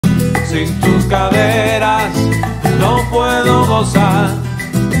Sin tus caderas no puedo gozar.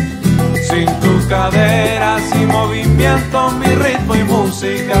 Sin tus caderas y movimiento mi ritmo y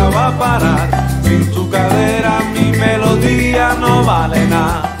música va a parar. Sin tu cadera mi melodía no vale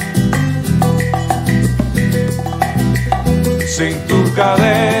nada. Sin tus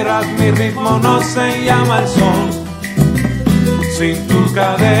caderas mi ritmo no se llama el son. Sin tus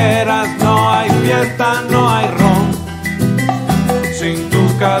caderas no hay fiesta, no hay ron. Sin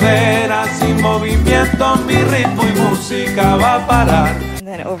tus caderas y movimiento mi ritmo y música va a parar. And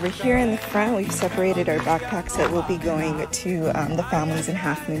then over here in the front, we've separated our backpacks that will be going to the families in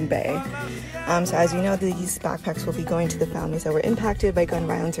Half Moon Bay. So as you know, these backpacks will be going to the families that were impacted by gun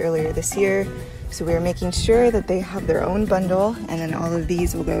violence earlier this year. So we're making sure that they have their own bundle, and then all of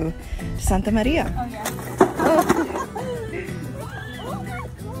these will go to Santa Maria. Oh, yeah.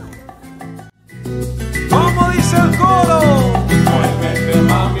 Como dice el coro, muévete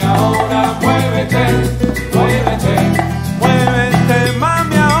mami ahora, muévete, muévete, muévete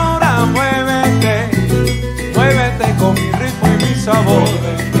mami ahora, muévete, muévete con mi ritmo y mi sabor.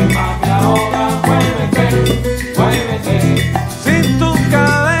 Muévete mami ahora, muévete, muévete. Sin tus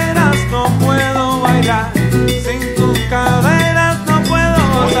caderas no puedo bailar, sin tus caderas no puedo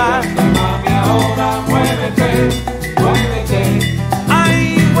gozar. Muévete mami ahora, muévete, muévete.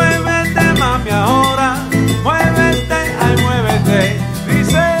 Ay, muévete mami ahora, muévete, ay muévete.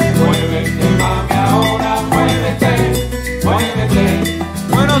 Dice, muévete mami ahora, muévete, muévete.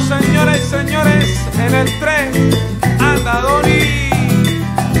 Bueno, señoras y señores, en el tren anda Dori.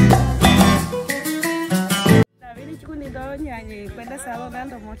 Cuenta sábado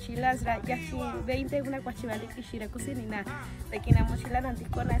dando mochilas, ya aquí 20 una cuachivali kishira kusinina, de que la mochila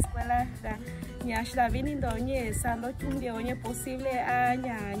antico na escuela, ya está viniendo oye, sando chungue oye posible a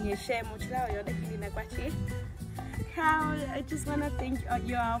ya she mochila oye de que na cuachi. I just want to thank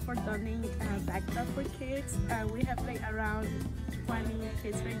you all for donating backpack for kids. We have like around 20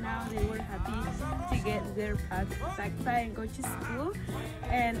 kids right now. They were happy to get their backpack and go to school.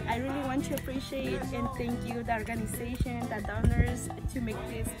 And I really want to appreciate and thank you, the organization, the donors, to make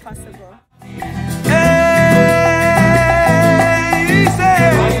this possible.